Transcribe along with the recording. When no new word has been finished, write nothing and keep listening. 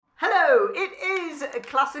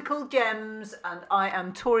Classical Gems, and I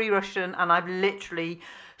am Tori Russian, and I've literally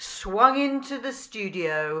swung into the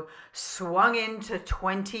studio, swung into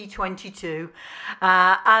 2022,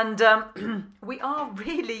 and we are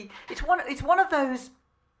really. It's one of those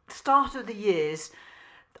start of the years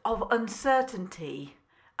of uncertainty,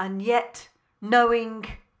 and yet knowing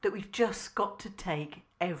that we've just got to take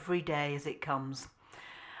every day as it comes.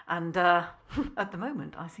 And at the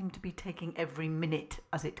moment, I seem to be taking every minute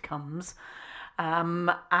as it comes.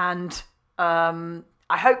 And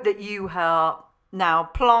I hope that you are now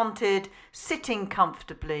planted, sitting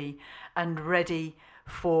comfortably and ready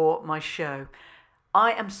for my show.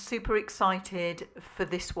 I am super excited for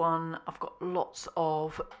this one. I've got lots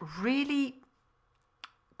of really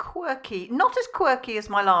quirky, not as quirky as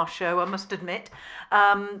my last show, I must admit,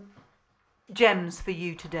 gems for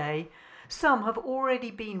you today. Some have already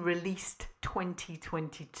been released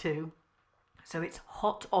 2022, so it's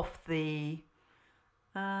hot off the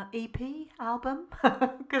EP album,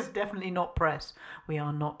 because definitely not press. We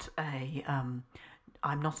are not I'm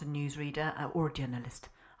not a newsreader or a journalist.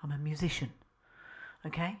 I'm a musician.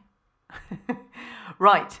 Okay?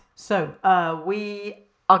 Right, so we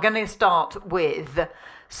are going to start with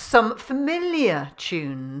some familiar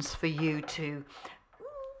tunes for you to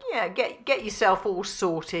get yourself all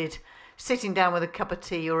sorted, sitting down with a cup of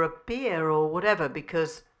tea or a beer or whatever,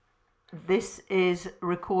 because this is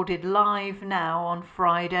recorded live now on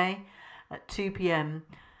Friday at 2 p.m.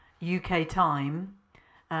 UK time,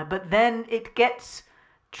 but then it gets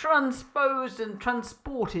transposed and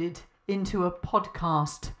transported into a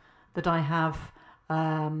podcast that I have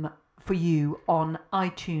for you on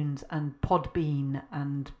iTunes and Podbean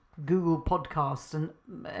and Google Podcasts and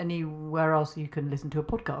anywhere else you can listen to a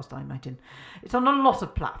podcast, I imagine. It's on a lot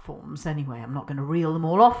of platforms anyway. I'm not going to reel them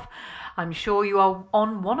all off. I'm sure you are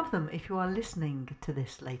on one of them if you are listening to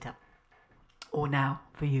this later. Or now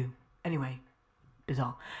for you. Anyway,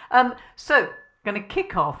 bizarre. So, going to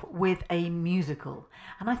kick off with a musical.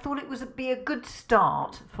 And I thought it would be a good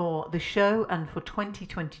start for the show and for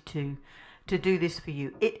 2022 to do this for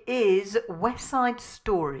you. It is West Side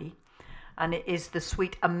Story, and it is the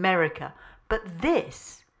suite America. But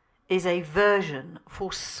this is a version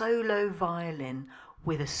for solo violin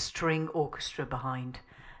with a string orchestra behind.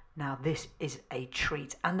 Now this is a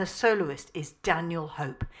treat. And the soloist is Daniel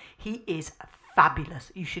Hope. He is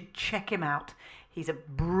fabulous. You should check him out. He's a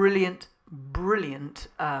brilliant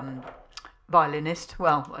violinist.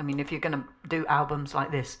 Well, I mean, if you're going to do albums like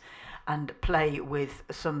this and play with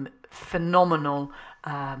some phenomenal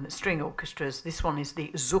string orchestras. This one is the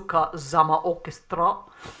Zucker Zammer Orchestra,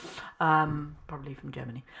 probably from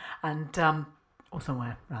Germany, and or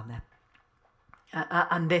somewhere around there.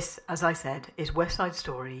 And this, as I said, is West Side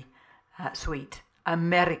Story Suite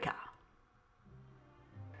America.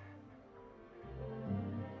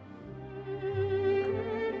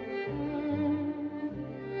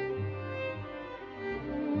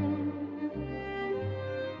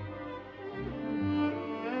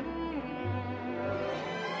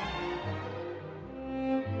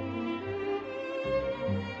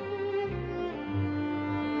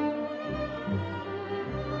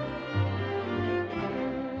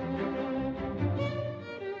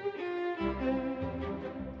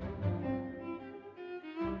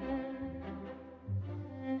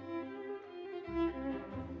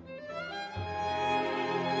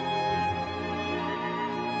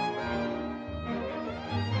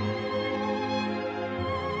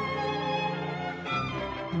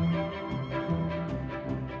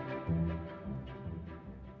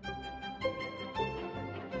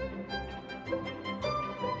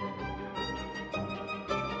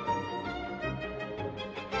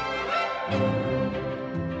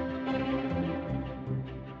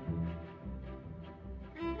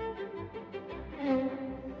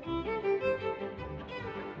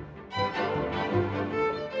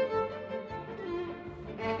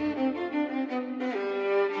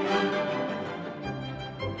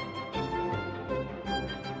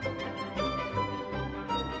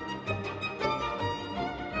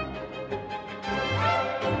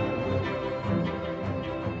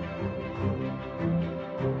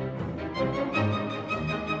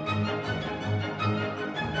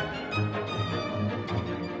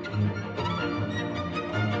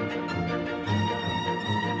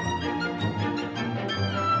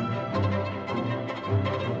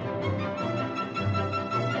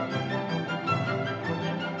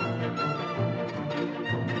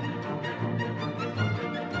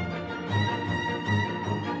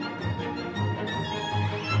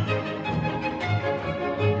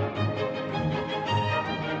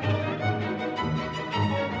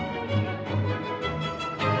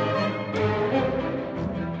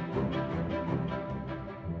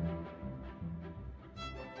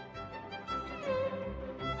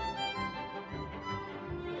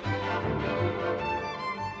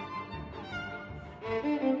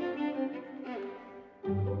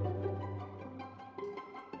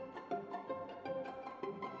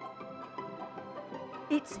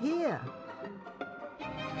 It's here.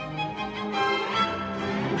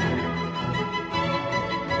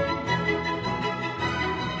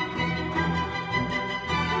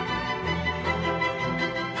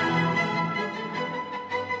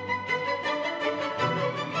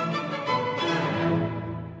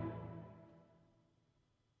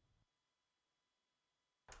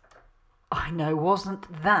 I know,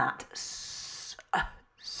 wasn't that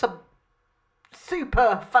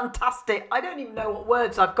super fantastic? I don't even know what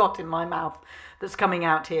words I've got in my mouth that's coming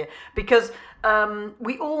out here, because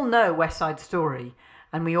we all know West Side Story,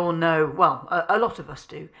 and we all know, well, a lot of us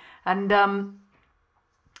do, and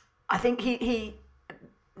I think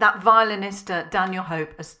that violinist Daniel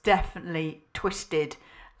Hope has definitely twisted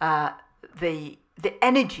the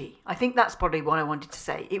energy. I think that's probably what I wanted to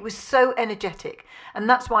say. It was so energetic, and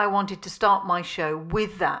that's why I wanted to start my show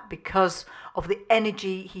with that, because of the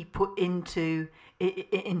energy he put into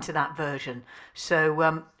that version.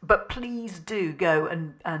 So but please do go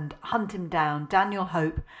and hunt him down, Daniel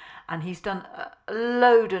Hope, and he's done a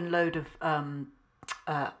load of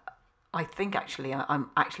I think actually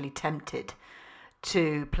I'm actually tempted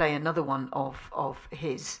to play another one of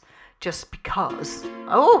his, just because.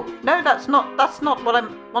 Oh no, that's not what I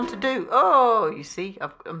want to do. Oh, you see,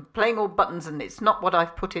 I'm playing all buttons, and it's not what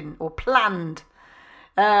I've put in or planned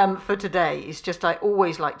for today. It's just I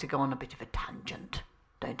always like to go on a bit of a tangent,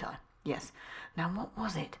 don't I? Yes. Now, what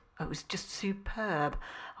was it? Oh, it was just superb.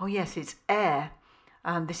 Oh yes, it's Air.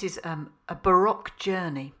 This is a Baroque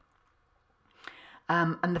journey.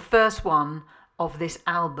 And the first one of this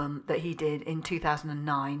album that he did in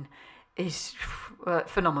 2009 is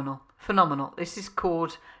phenomenal. This is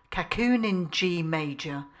called Cocoon in G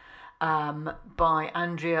Major, by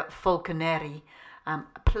Andrea Falconeri,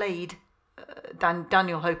 played,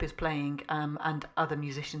 Daniel Hope is playing, and other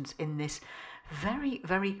musicians in this very,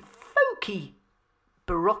 very folky,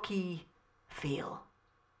 baroque feel.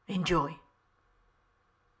 Enjoy.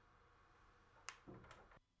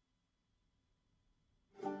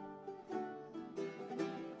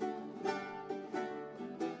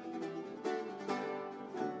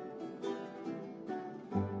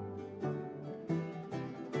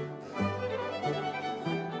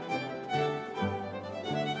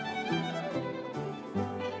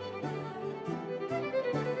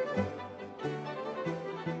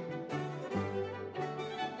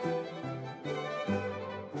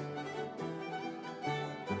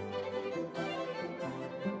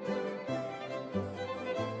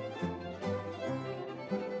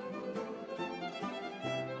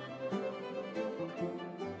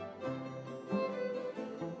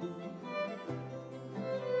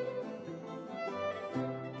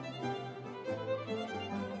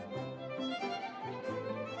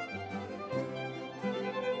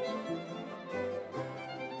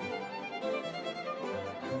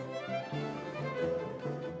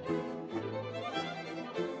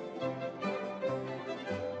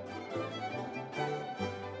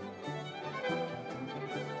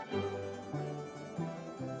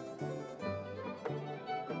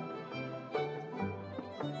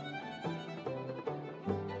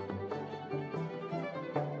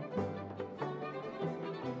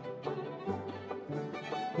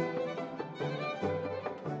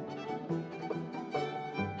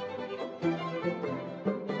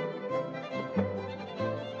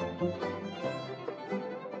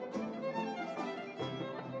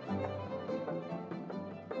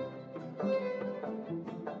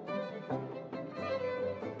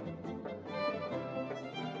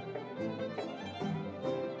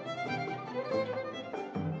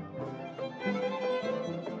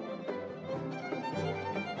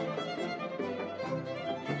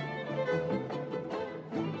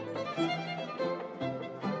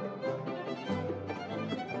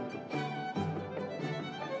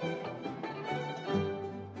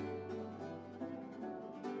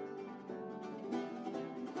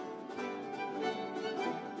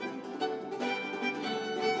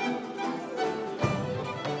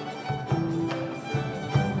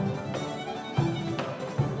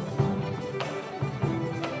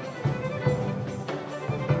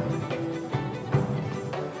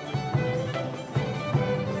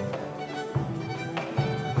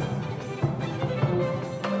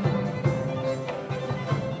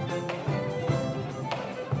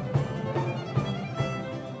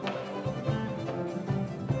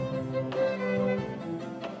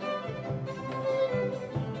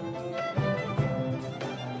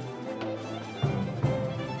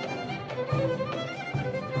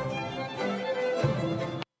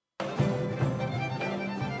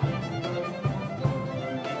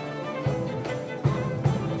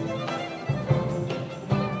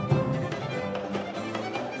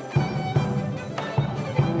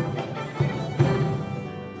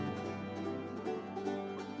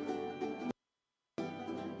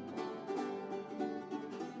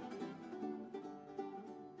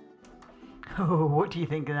 Oh, what do you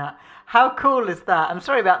think of that? How cool is that? I'm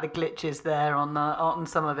sorry about the glitches there on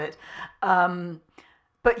some of it, um,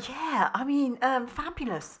 but yeah, I mean,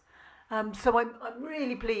 fabulous. So I'm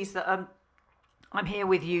really pleased that I'm here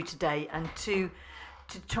with you today and to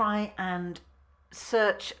try and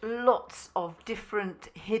search lots of different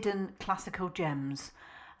hidden classical gems.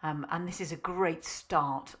 And this is a great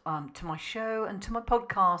start to my show and to my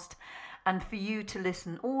podcast, and for you to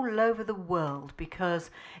listen all over the world.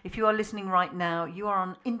 Because if you are listening right now, you are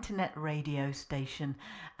on internet radio station,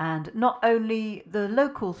 and not only the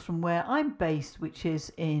locals from where I'm based, which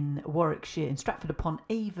is in Warwickshire, in Stratford upon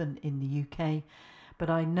Avon in the UK,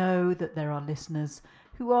 but I know that there are listeners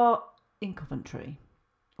who are in Coventry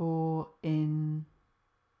or in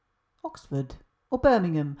Oxford or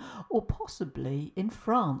Birmingham or possibly in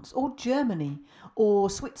France or Germany or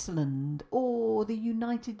Switzerland or the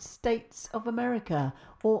United States of America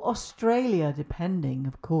or Australia, depending,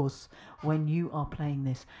 of course, when you are playing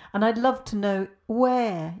this. And I'd love to know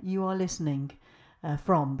where you are listening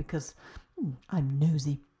from, because I'm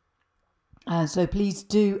nosy. So please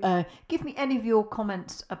do give me any of your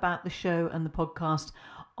comments about the show and the podcast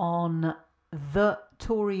on the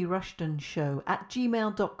Tori Rushton Show at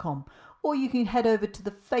gmail.com, or you can head over to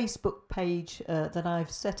the Facebook page that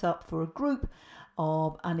I've set up for a group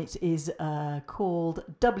of, and it is called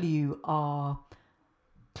WR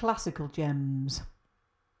Classical Gems.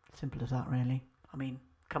 Simple as that, really. I mean,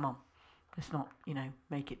 come on, let's not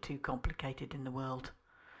make it too complicated in the world.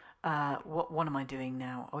 What am I doing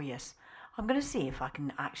now? Oh yes, I'm going to see if I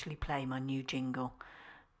can actually play my new jingle.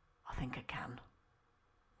 I think I can.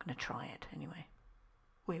 I'm going to try it anyway.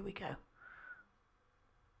 Here we go.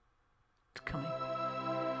 It's coming.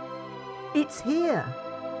 It's here.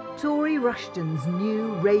 Tori Rushton's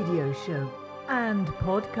new radio show and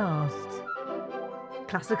podcast.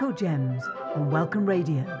 Classical Gems on Welcome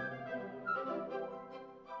Radio.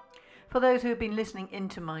 For those who have been listening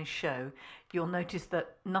into my show, you'll notice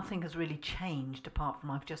that nothing has really changed apart from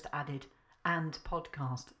I've just added and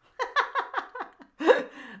podcast.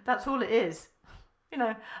 That's all it is.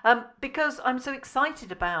 Because I'm so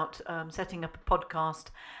excited about setting up a podcast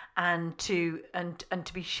and to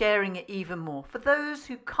be sharing it even more. For those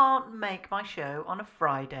who can't make my show on a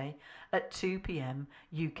Friday at 2 p.m.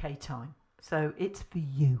 UK time. So it's for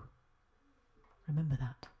you. Remember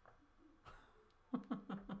that.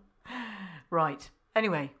 Right.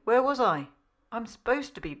 Anyway, where was I? I'm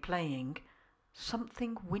supposed to be playing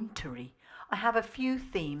something wintry. I have a few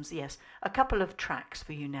themes, yes, a couple of tracks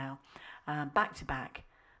for you now, back to back.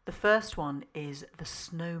 The first one is The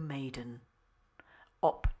Snow Maiden,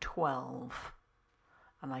 Op 12.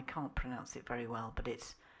 And I can't pronounce it very well, but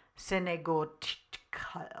it's Senegor.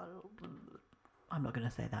 I'm not going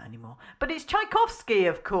to say that anymore. But it's Tchaikovsky,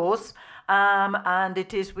 of course, and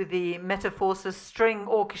it is with the Metaforces String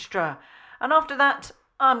Orchestra. And after that,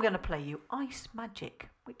 I'm going to play you Ice Magic,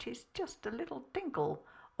 which is just a little tinkle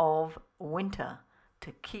of winter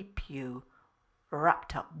to keep you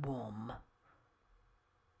wrapped up warm.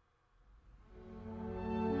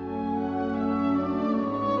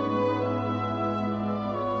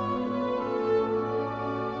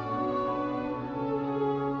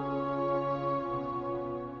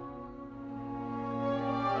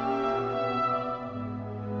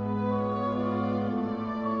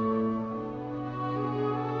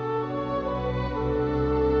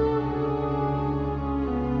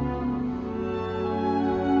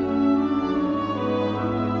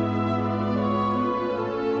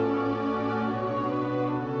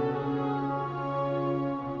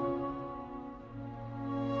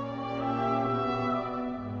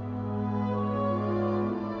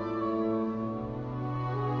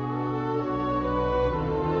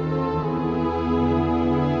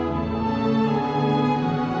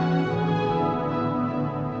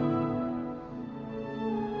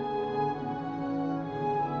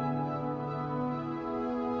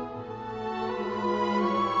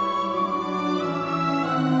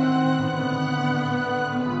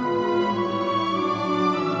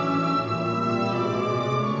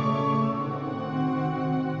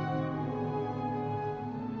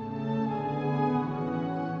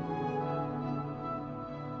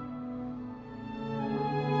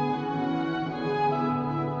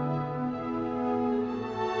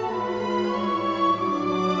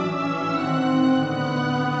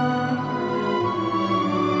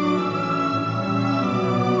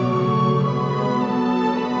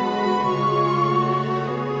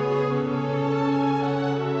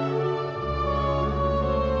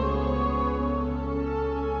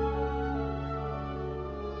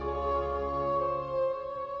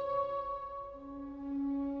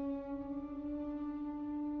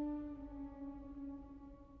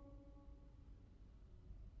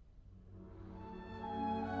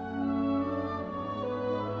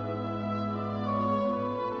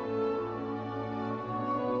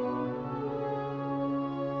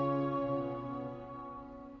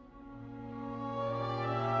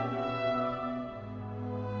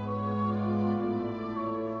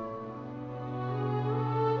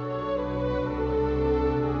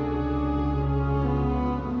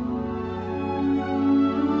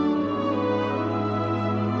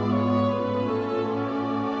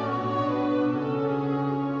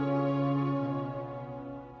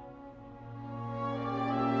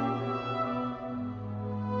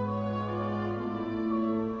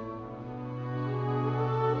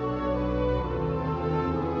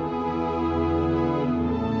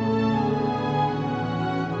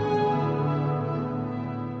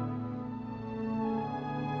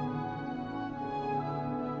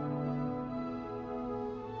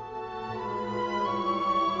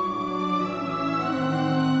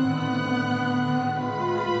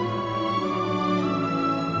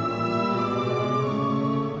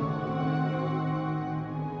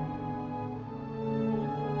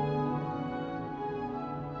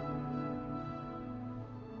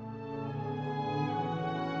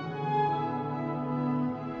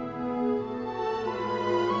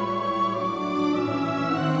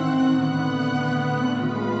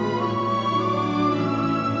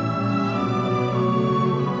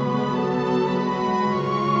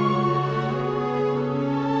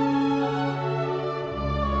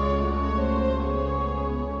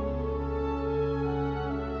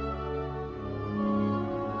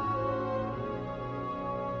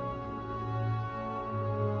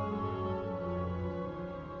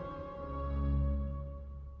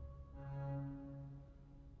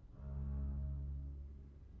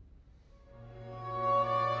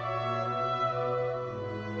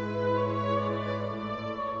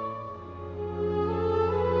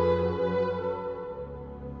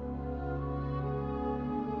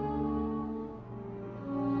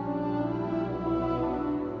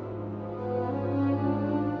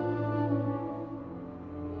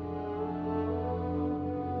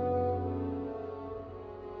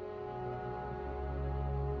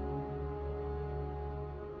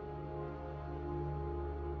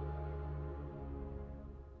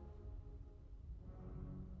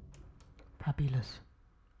 Fabulous.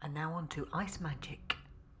 And now on to Ice Magic,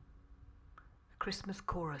 a Christmas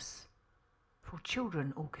chorus for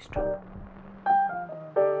children orchestra.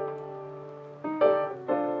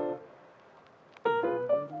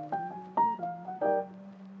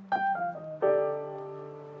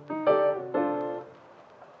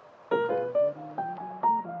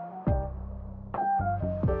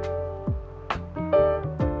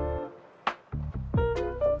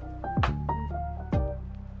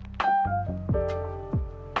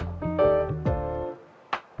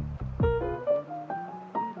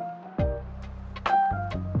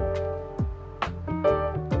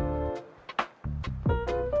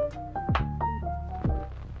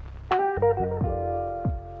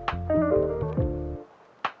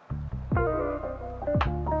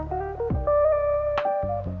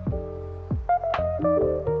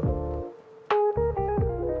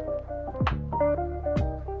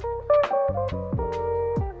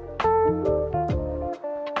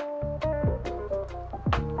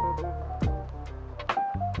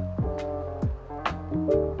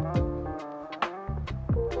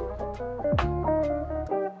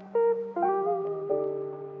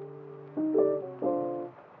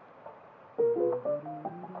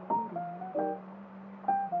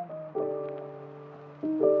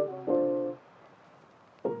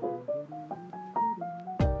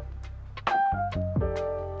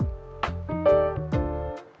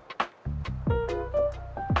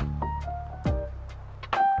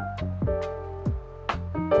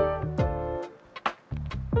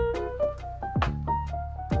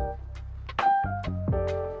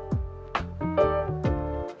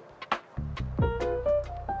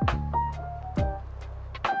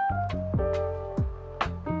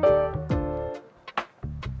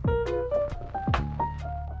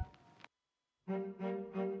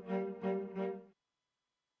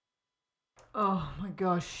 Oh my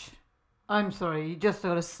gosh. I'm sorry, you just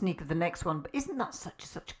got to sneak of the next one, but isn't that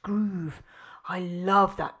such a groove? I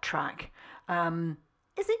love that track.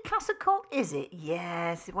 Is it classical? Is it?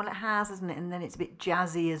 Yes. Well, it has, isn't it? And then it's a bit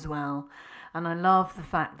jazzy as well. And I love the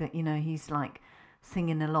fact that, he's like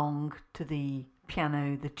singing along to the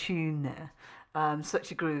piano, the tune there.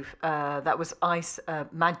 Such a groove. That was Ice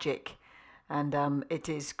Magic. And it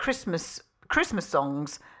is Christmas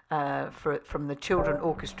songs from the children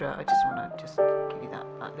orchestra. I just want to just give you that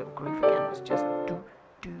little groove again. It's just do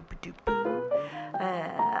do do boo.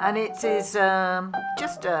 And it is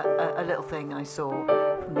just a little thing I saw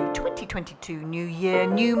from the 2022 New Year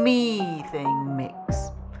New Me thing mix.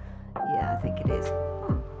 Yeah, I think it is.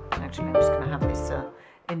 Actually, I'm just going to have this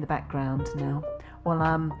in the background now.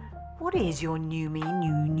 Well, what is your new me,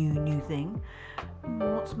 new thing?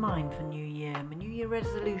 What's mine for New Year? My New Year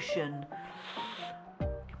resolution.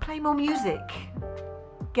 Play more music.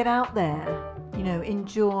 Get out there.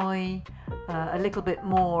 Enjoy a little bit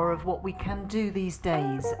more of what we can do these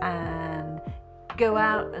days and go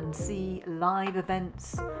out and see live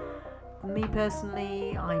events. Me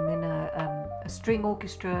personally, I'm in a string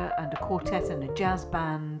orchestra and a quartet and a jazz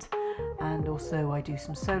band, and also I do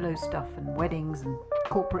some solo stuff and weddings and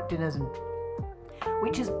corporate dinners, and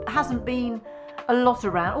which hasn't been a lot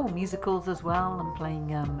around. Oh, musicals as well. I'm playing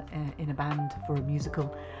in a band for a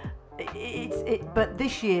musical. But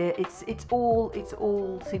this year it's all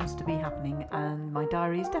seems to be happening, and my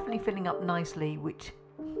diary is definitely filling up nicely, which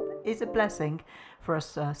is a blessing for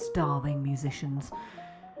us starving musicians.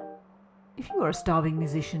 If you are a starving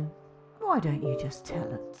musician, why don't you just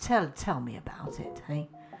tell me about it, hey?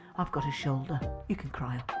 I've got a shoulder you can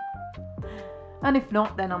cry on. And if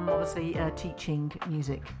not, then I'm obviously teaching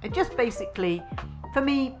music. It just basically, for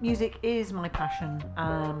me, music is my passion,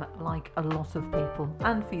 like a lot of people.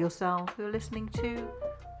 And for yourself who are listening to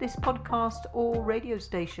this podcast or radio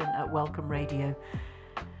station at Welcome Radio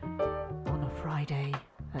on a Friday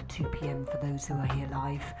at 2 p.m. for those who are here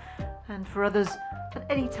live. And for others, at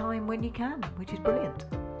any time when you can, which is brilliant.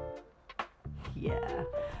 Yeah.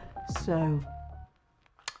 So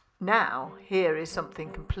now, here is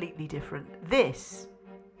something completely different. This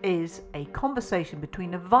is a conversation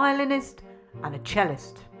between a violinist and a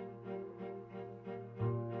cellist.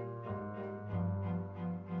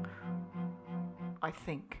 I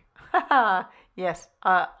think. Yes,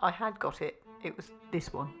 I had got it. It was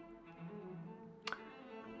this one.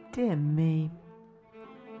 Dear me.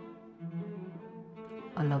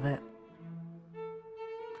 I love it.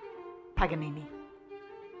 Paganini.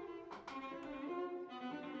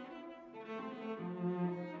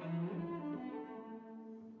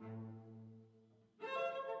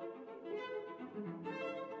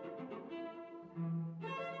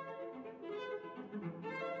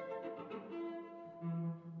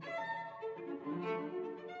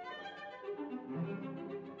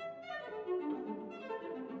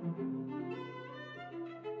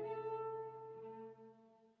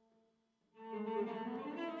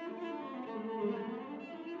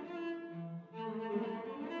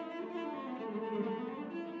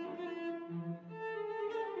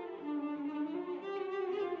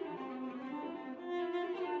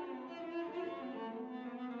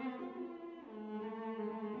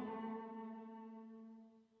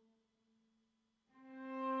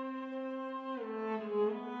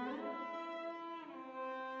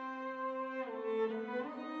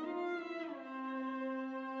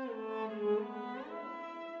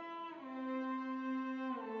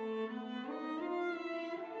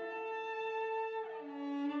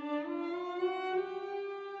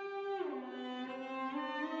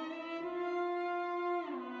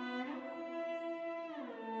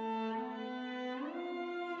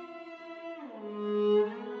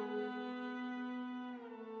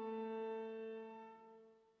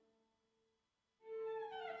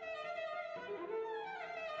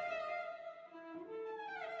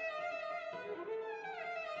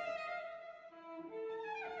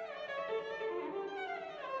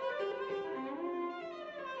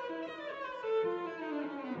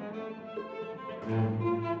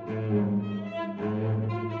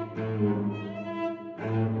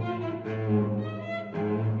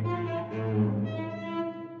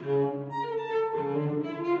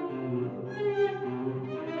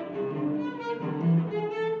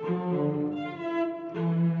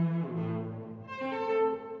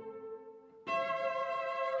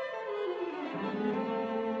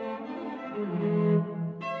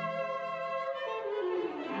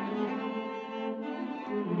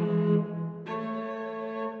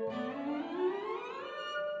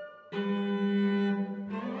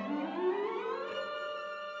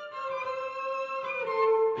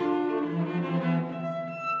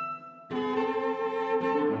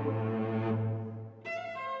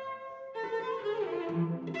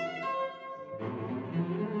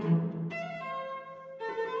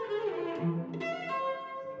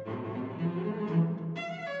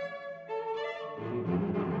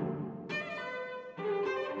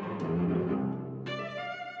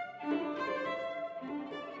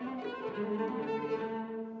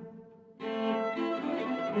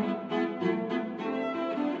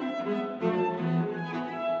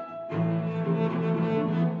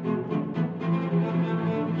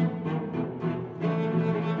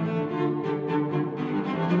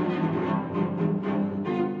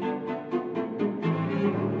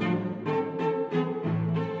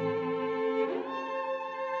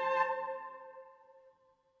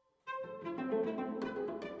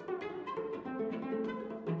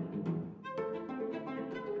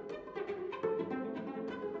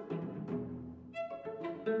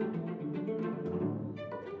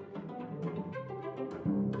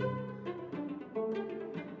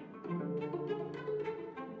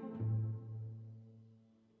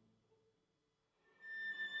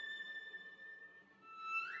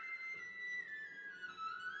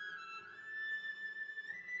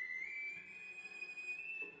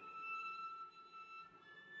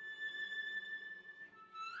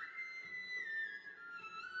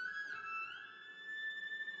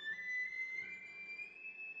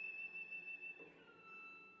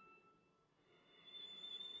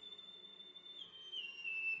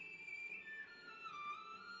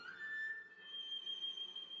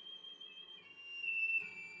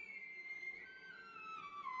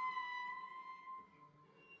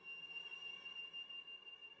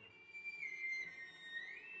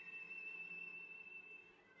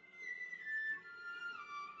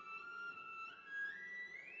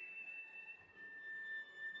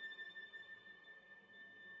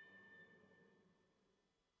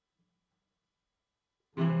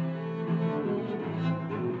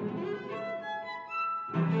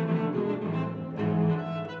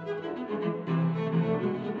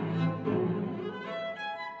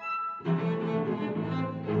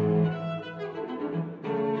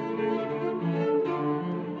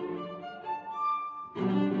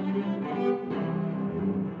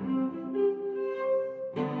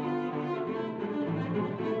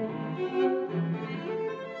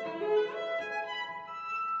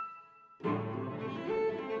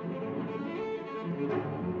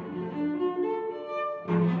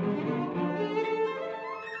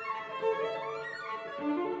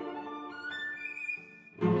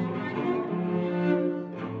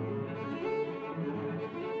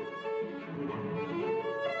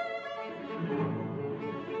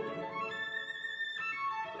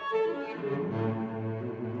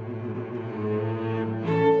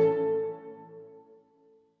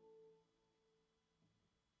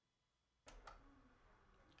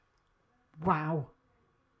 Wow.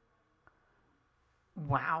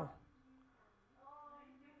 Wow.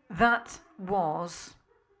 That was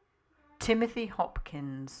Timothy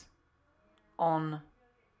Hopkins on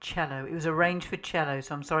cello. It was arranged for cello,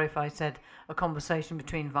 so I'm sorry if I said a conversation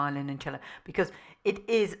between violin and cello, because it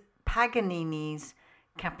is Paganini's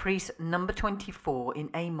Caprice number 24 in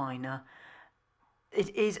A minor.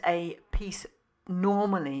 It is a piece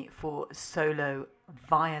normally for solo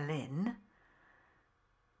violin,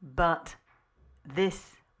 but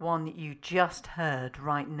this one that you just heard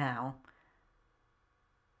right now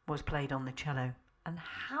was played on the cello. And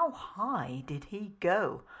how high did he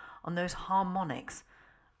go on those harmonics?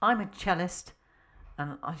 I'm a cellist,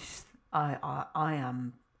 and I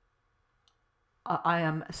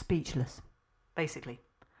am speechless, basically,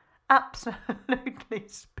 absolutely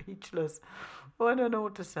speechless. Well, I don't know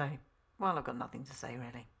what to say. Well, I've got nothing to say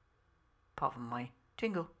really, apart from my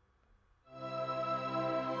jingle.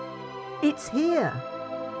 It's here,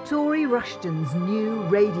 Tori Rushton's new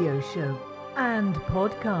radio show and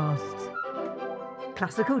podcast,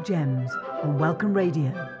 Classical Gems on Welcome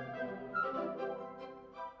Radio.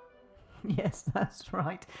 Yes, that's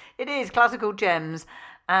right. It is Classical Gems,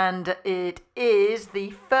 and it is the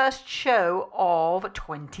first show of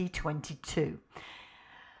 2022.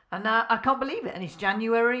 And I can't believe it. And it's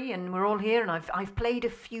January, and we're all here. And I've played a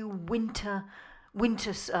few winter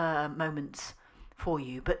moments for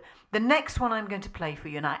you. But the next one I'm going to play for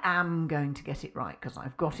you, and I am going to get it right because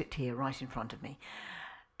I've got it here right in front of me.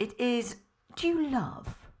 It is. Do you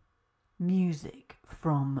love music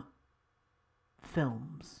from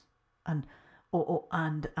films and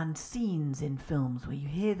scenes in films where you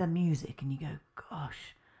hear the music and you go,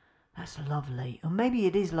 gosh, that's lovely? Or maybe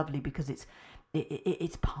it is lovely because it's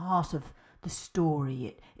part of the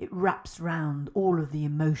story. It wraps round all of the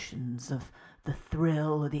emotions of the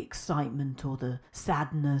thrill or the excitement or the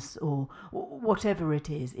sadness or whatever it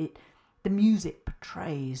is. The music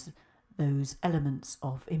portrays those elements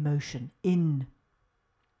of emotion in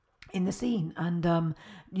the scene, and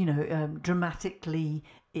dramatically,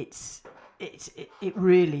 it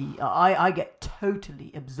really, I get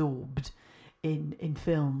totally absorbed in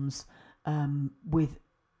films with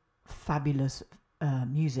fabulous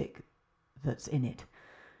music that's in it.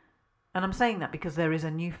 And I'm saying that because there is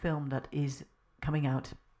a new film that is coming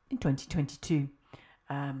out in 2022.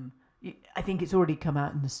 I think it's already come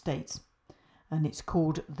out in the States, and it's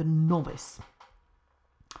called The Novice.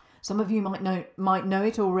 Some of you might know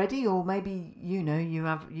it already, or maybe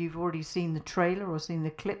you've already seen the trailer or seen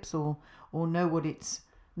the clips or know what it's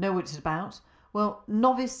about. Well,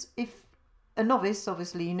 novice, if a novice,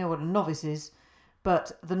 obviously you know what a novice is,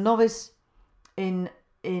 but the novice in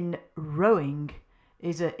rowing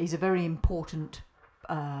is a very important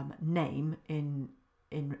name in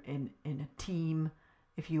a team.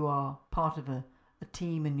 If you are part of a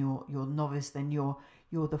team and you're novice, then you're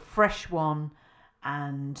the fresh one.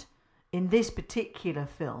 And in this particular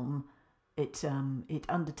film, it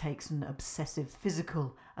undertakes an obsessive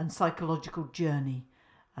physical and psychological journey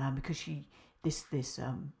because this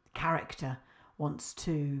character wants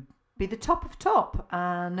to be the top of top,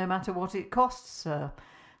 no matter what it costs her.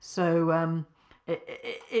 So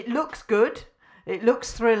it looks good. It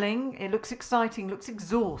looks thrilling. It looks exciting. Looks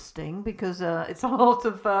exhausting because it's a lot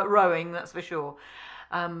of rowing, that's for sure.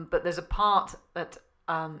 But there's a part that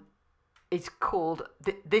it's called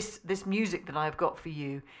this music that I've got for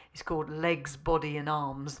you is called Legs, Body and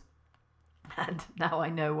Arms. And now I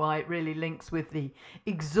know why it really links with the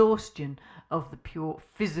exhaustion of the pure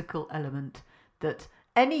physical element that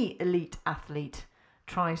any elite athlete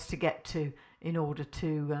tries to get to in order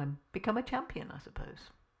to become a champion, I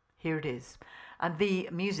suppose. Here it is. And the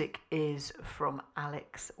music is from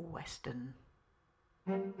Alex Weston.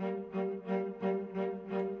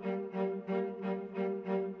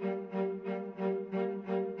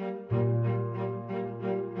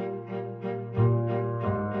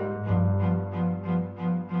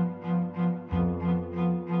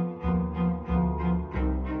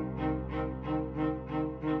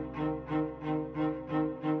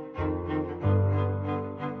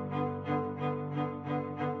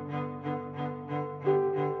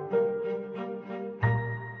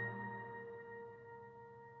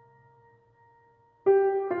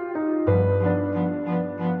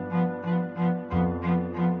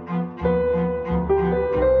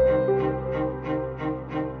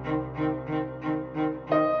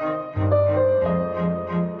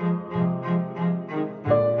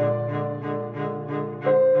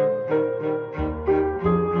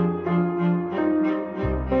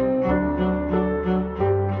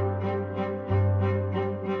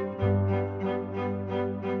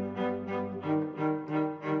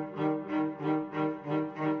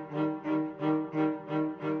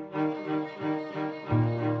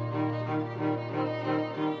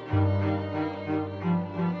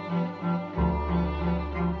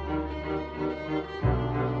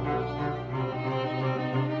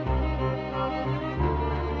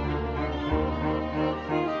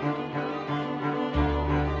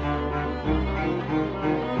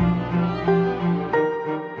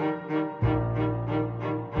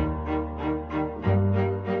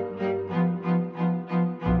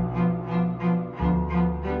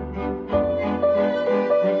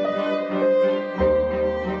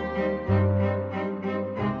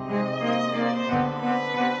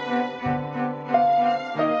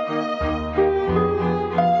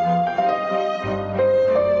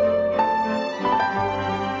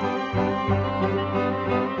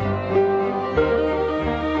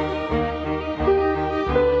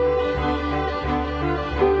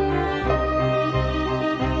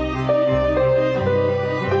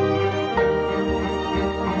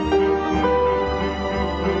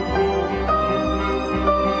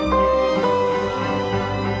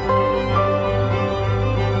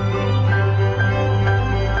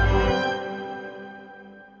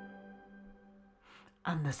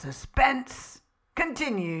 suspense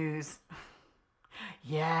continues.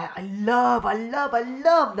 Yeah, I love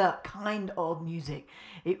that kind of music.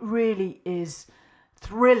 It really is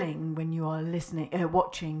thrilling when you are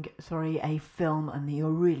watching a film and you're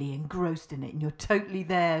really engrossed in it and you're totally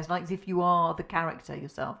there. It's like as if you are the character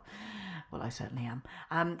yourself. Well, I certainly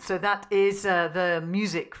am. So that is the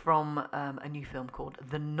music from a new film called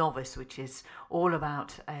The Novice, which is all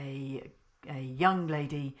about a young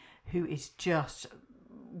lady who is just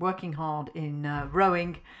working hard in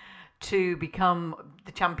rowing to become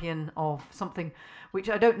the champion of something which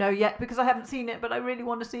I don't know yet because I haven't seen it, but I really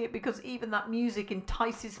want to see it because even that music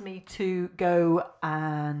entices me to go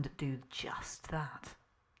and do just that.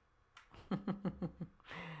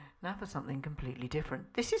 Now for something completely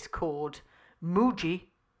different. This is called Muji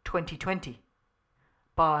 2020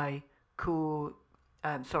 by Kairuchi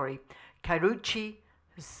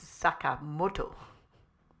Sakamoto.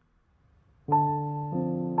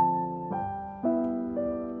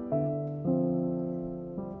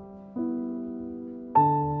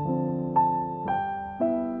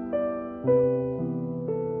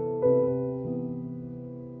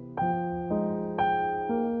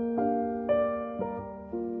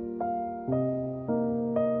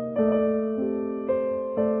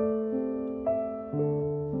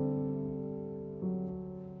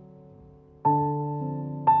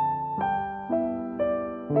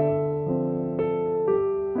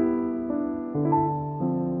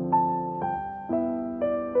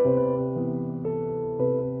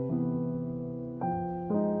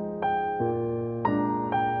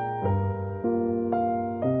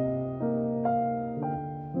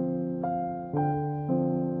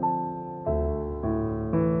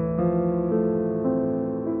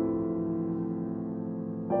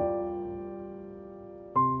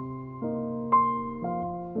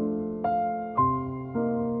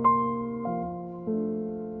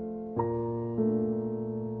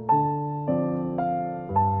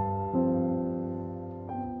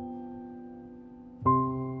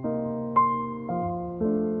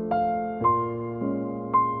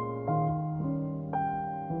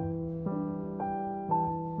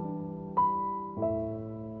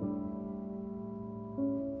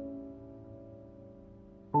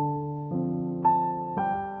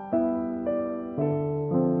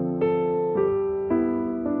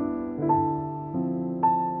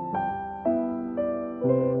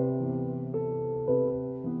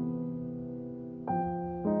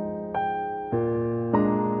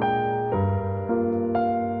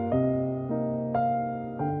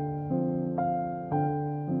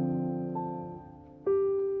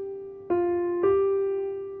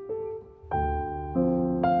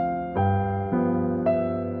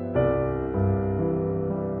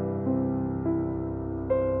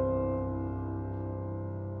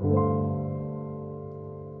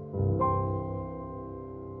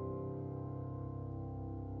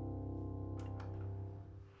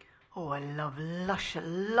 Oh, I love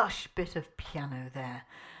lush bit of piano there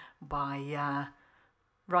by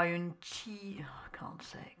Ryuichi. Oh, I can't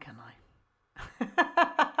say it, can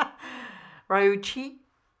I? Ryuichi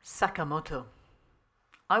Sakamoto.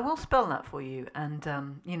 I will spell that for you, and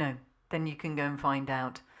then you can go and find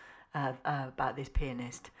out about this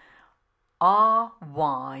pianist. Ryuichi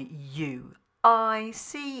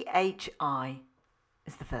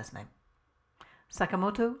is the first name.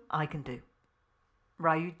 Sakamoto, I can do.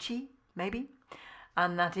 Ryuichi, maybe,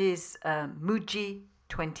 and that is Muji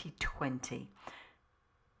 2020.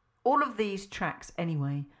 All of these tracks,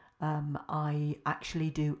 anyway, I actually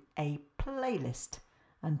do a playlist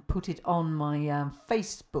and put it on my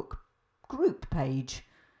Facebook group page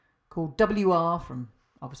called WR, from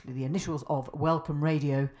obviously the initials of Welcome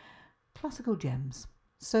Radio, Classical Gems.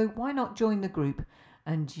 So why not join the group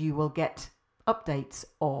and you will get updates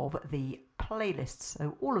of the playlists.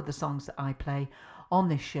 So all of the songs that I play on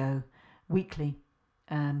this show weekly,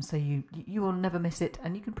 so you will never miss it,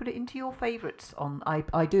 and you can put it into your favourites on.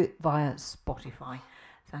 I do it via Spotify,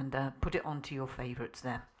 and put it onto your favourites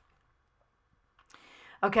there.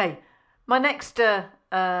 Okay, my next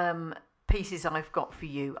pieces I've got for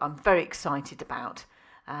you, I'm very excited about.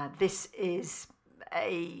 This is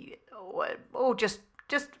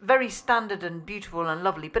just very standard and beautiful and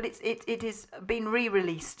lovely, but it has been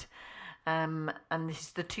re-released. And this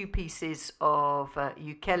is the two pieces of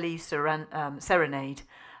Ukeli Serenade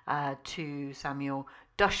to Samuel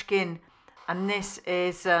Dushkin, and this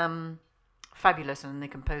is fabulous, and the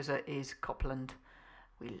composer is Copland.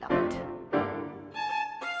 We love it.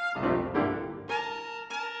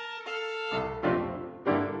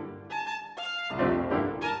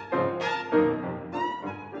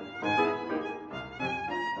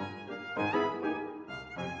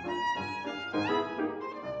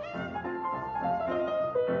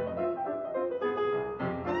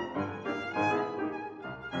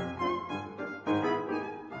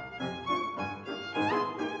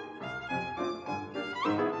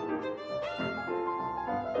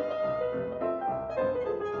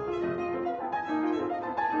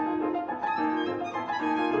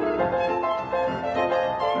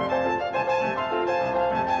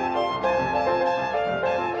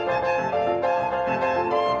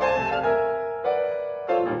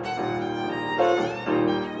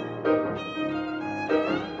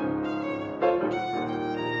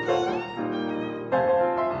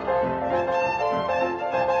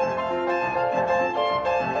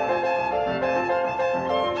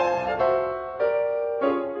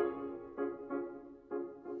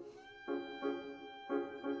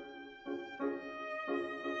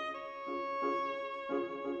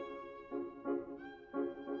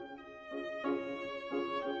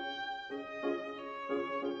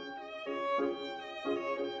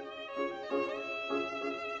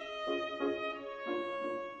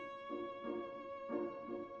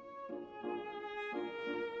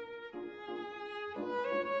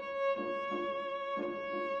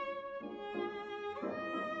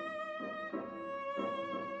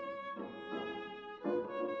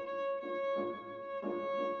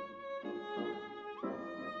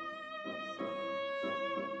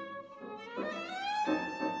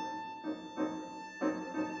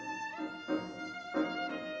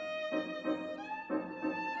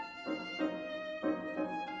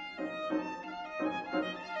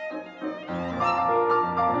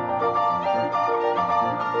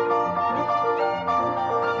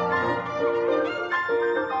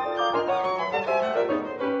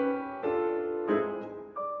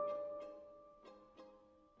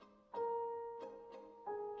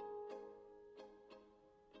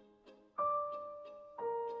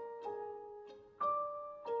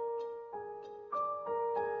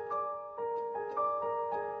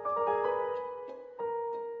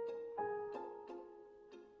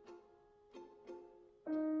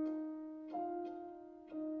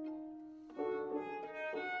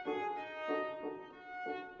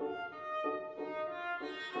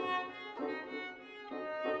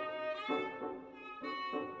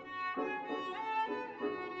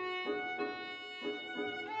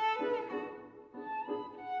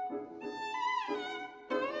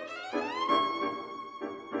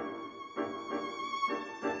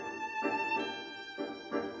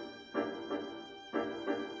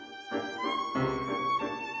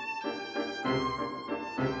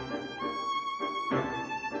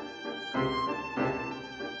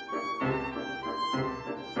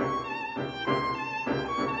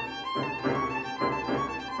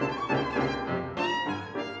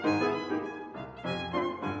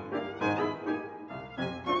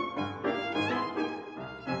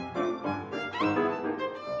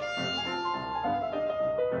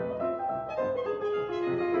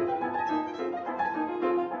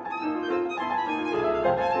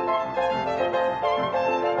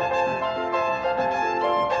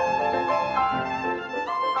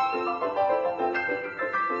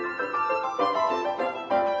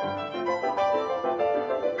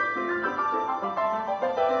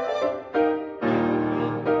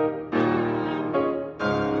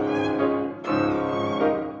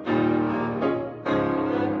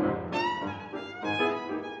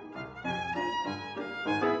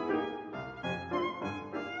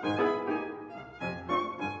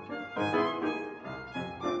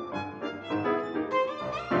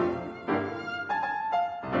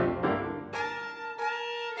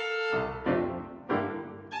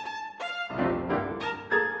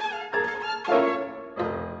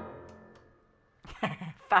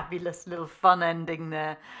 Fabulous little fun ending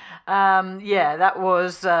there. Yeah, that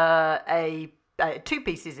was two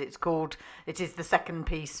pieces. It's called. It is the second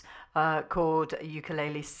piece called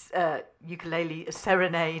Ukulele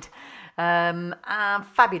Serenade.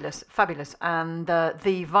 Fabulous, fabulous, and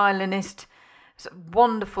the violinist.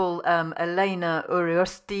 Wonderful Elena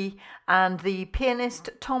Uriosti and the pianist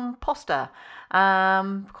Tom Poster.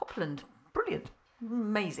 Copland, brilliant,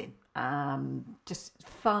 amazing. Just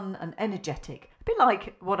fun and energetic. A bit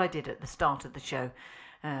like what I did at the start of the show,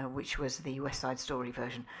 which was the West Side Story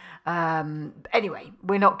version. Anyway,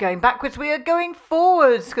 we're not going backwards, we are going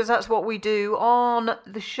forwards, because that's what we do on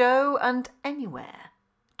the show and anywhere,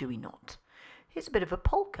 do we not? Here's a bit of a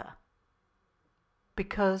polka,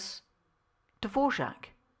 because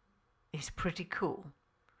Dvorak is pretty cool.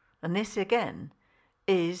 And this again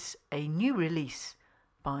is a new release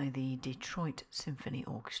by the Detroit Symphony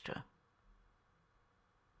Orchestra.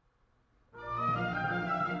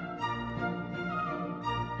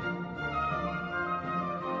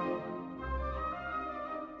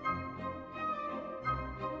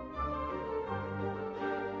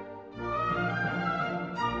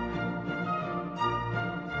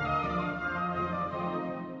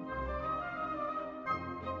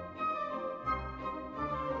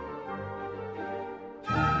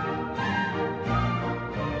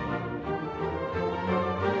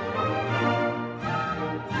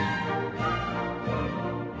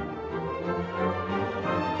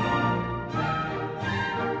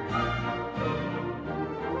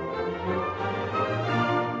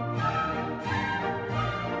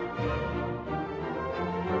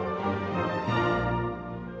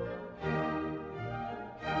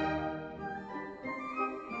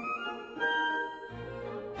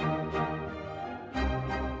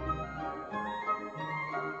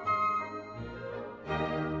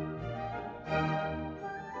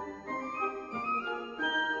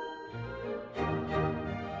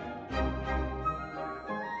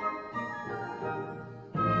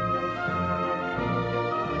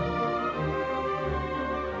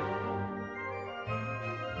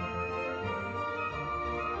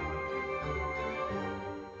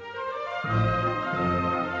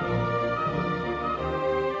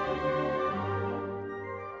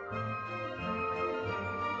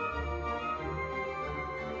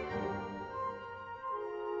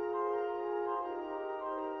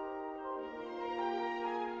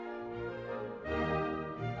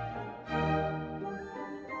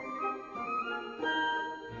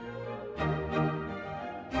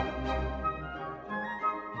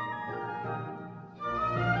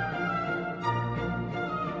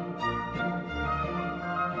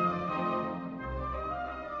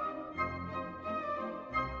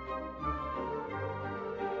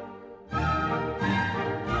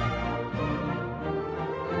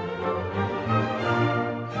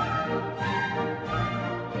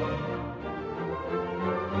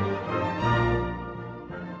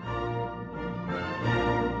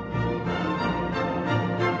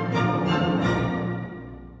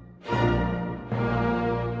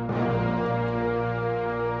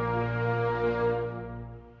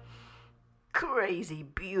 Crazy,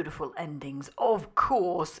 beautiful endings. Of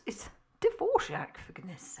course, it's Dvorak, for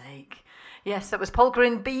goodness sake. Yes, that was polka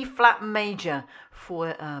in B flat major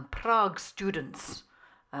for Prague students,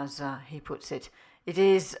 as he puts it. It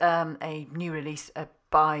is a new release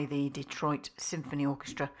by the Detroit Symphony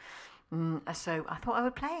Orchestra. So I thought I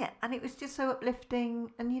would play it, and it was just so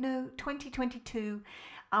uplifting. And 2022,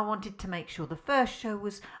 I wanted to make sure the first show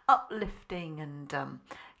was uplifting and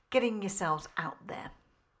getting yourselves out there.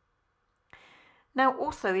 Now,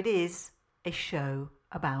 also, it is a show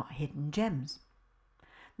about hidden gems.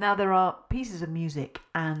 Now, there are pieces of music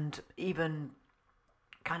and even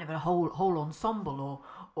kind of a whole ensemble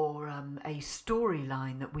or a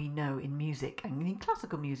storyline that we know in music and in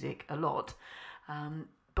classical music a lot,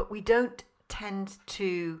 but we don't tend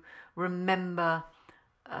to remember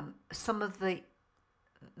some of the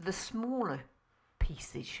smaller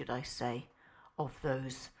pieces, should I say, of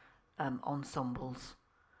those ensembles.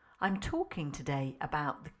 I'm talking today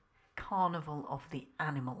about the Carnival of the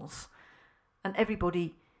Animals, and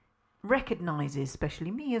everybody recognises,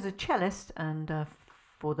 especially me as a cellist, and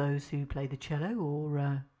for those who play the cello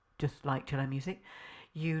or just like cello music,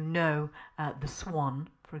 the Swan,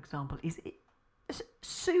 for example, is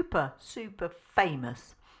super, super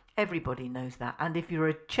famous. Everybody knows that, and if you're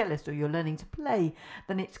a cellist or you're learning to play,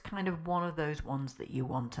 then it's kind of one of those ones that you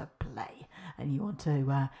want to play, and you want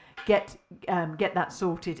to get that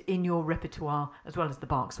sorted in your repertoire, as well as the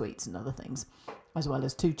Bach suites and other things. as well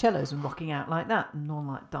as 2 cellos and rocking out like that, and all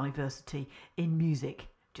that diversity in music,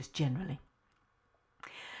 just generally.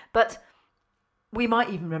 But we might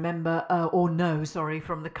even remember, from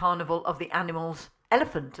the Carnival of the Animals,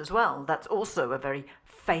 Elephant as well. That's also a very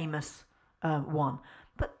famous one.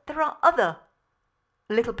 But there are other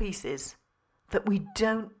little pieces that we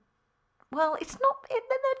don't, they're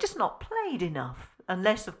just not played enough.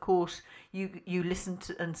 Unless, of course, you listen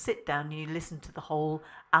to and sit down and you listen to the whole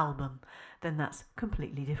album, then that's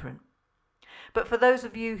completely different. But for those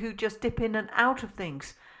of you who just dip in and out of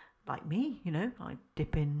things, like me, I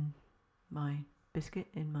dip in my biscuit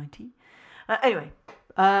in my tea.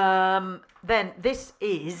 Then this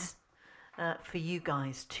is for you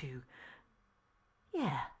guys to,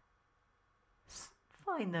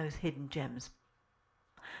 find those hidden gems.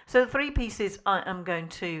 So the 3 pieces I am going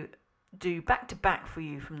to do back to back for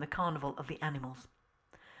you from the Carnival of the Animals.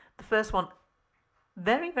 The first one,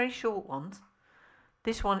 very, very short ones.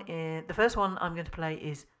 The first one I'm going to play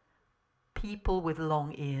is People with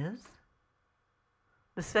Long Ears.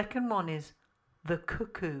 The second one is The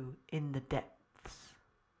Cuckoo in the Depths.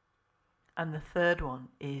 And the third one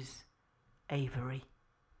is Avery.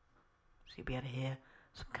 So you'll be able to hear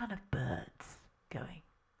some kind of birds going.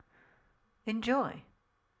 Enjoy.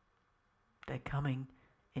 They're coming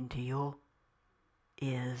into your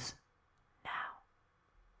ears now.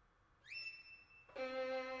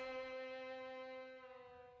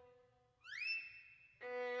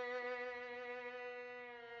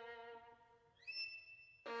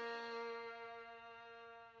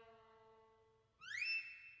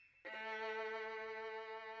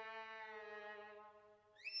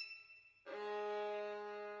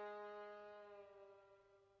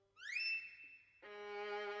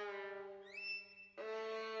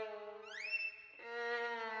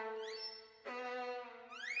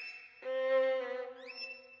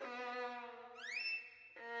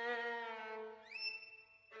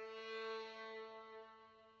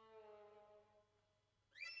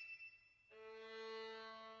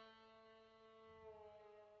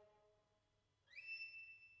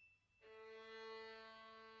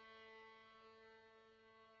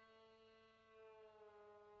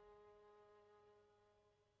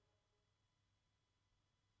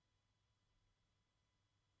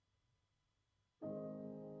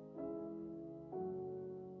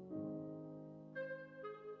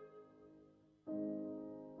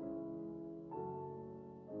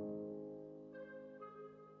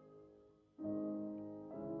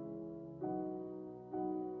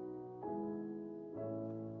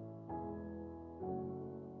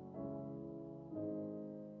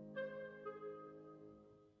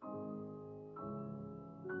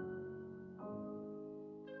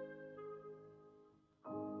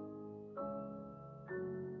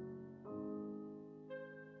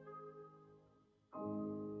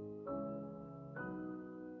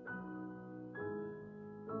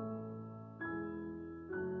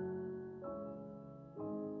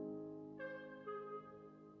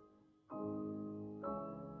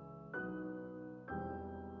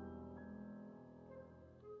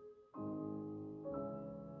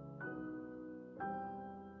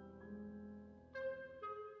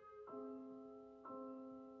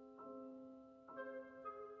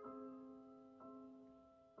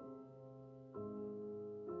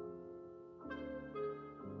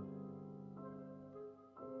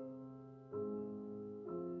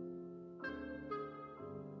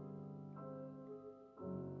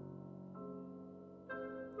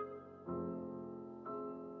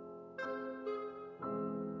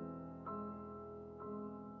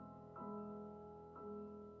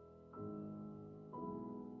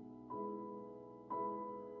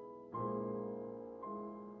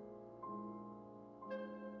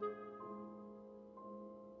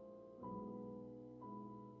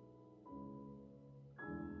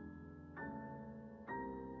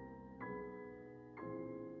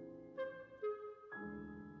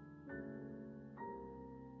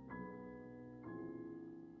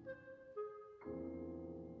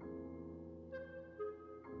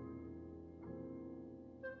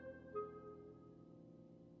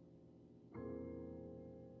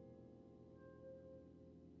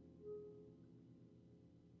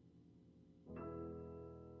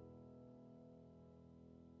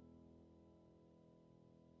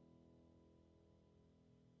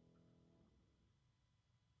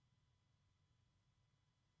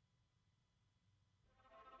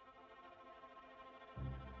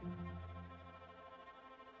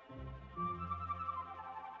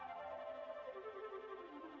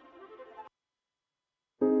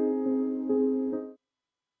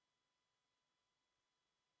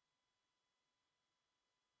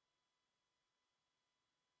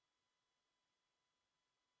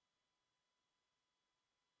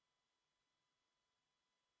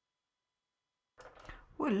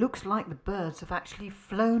 Well, it looks like the birds have actually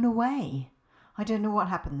flown away. I don't know what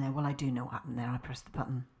happened there. Well, I do know what happened there. I pressed the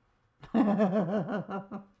button.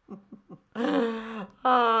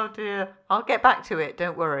 Oh dear. I'll get back to it.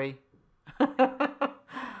 Don't worry.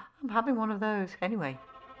 I'm having one of those. Anyway,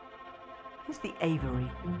 here's the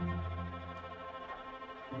aviary.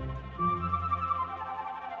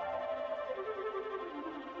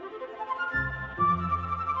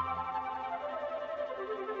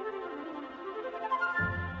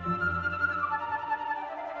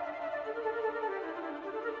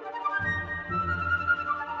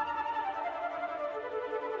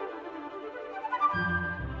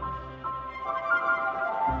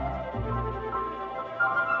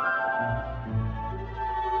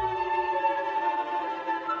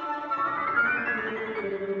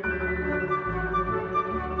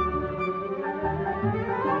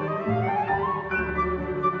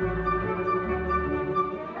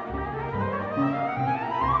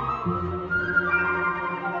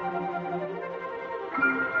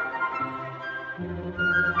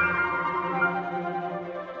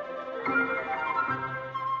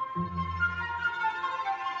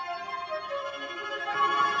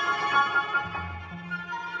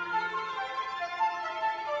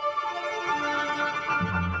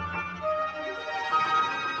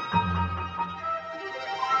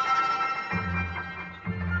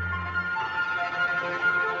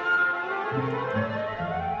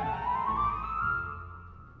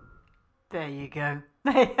 There you go.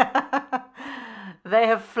 They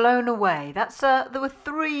have flown away. That's there were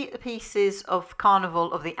 3 pieces of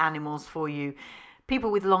Carnival of the Animals for you. People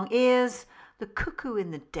with Long Ears, The Cuckoo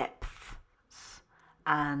in the Depths,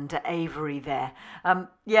 and Aviary there.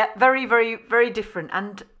 Yeah, very, very, very different.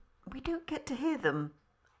 And we don't get to hear them.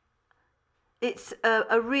 It's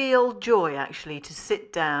a real joy, actually, to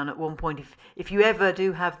sit down at one point, if you ever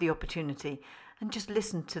do have the opportunity, and just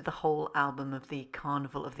listen to the whole album of the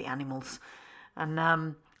Carnival of the Animals. And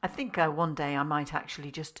I think one day I might actually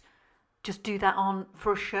just do that on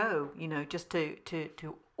for a show, just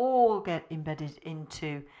to all get embedded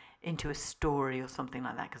into a story or something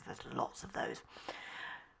like that, because there's lots of those.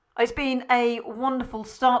 It's been a wonderful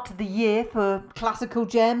start to the year for Classical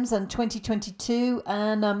Gems and 2022,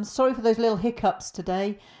 and I'm sorry for those little hiccups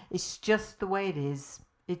today. It's just the way it is.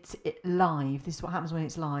 It's live. This is what happens when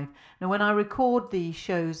it's live. Now, when I record the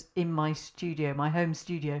shows in my studio, my home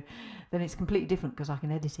studio, then it's completely different because I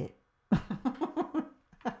can edit it.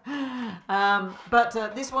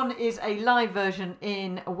 But this one is a live version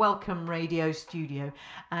in a Welcome Radio studio,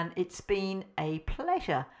 and it's been a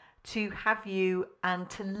pleasure to have you and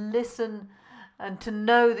to listen and to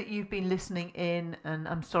know that you've been listening in. And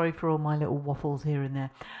I'm sorry for all my little waffles here and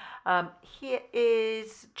there. Here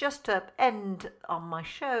is just to end on my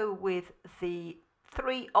show with the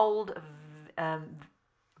 3 old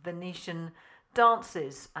Venetian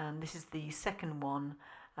dances, and this is the second one,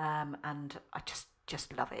 and I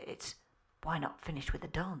just love it. It's why not finish with a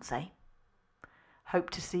dance, eh?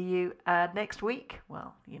 Hope to see you next week.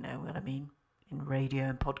 Well, you know what I mean, in radio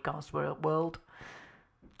and podcast world.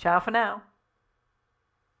 Ciao for now.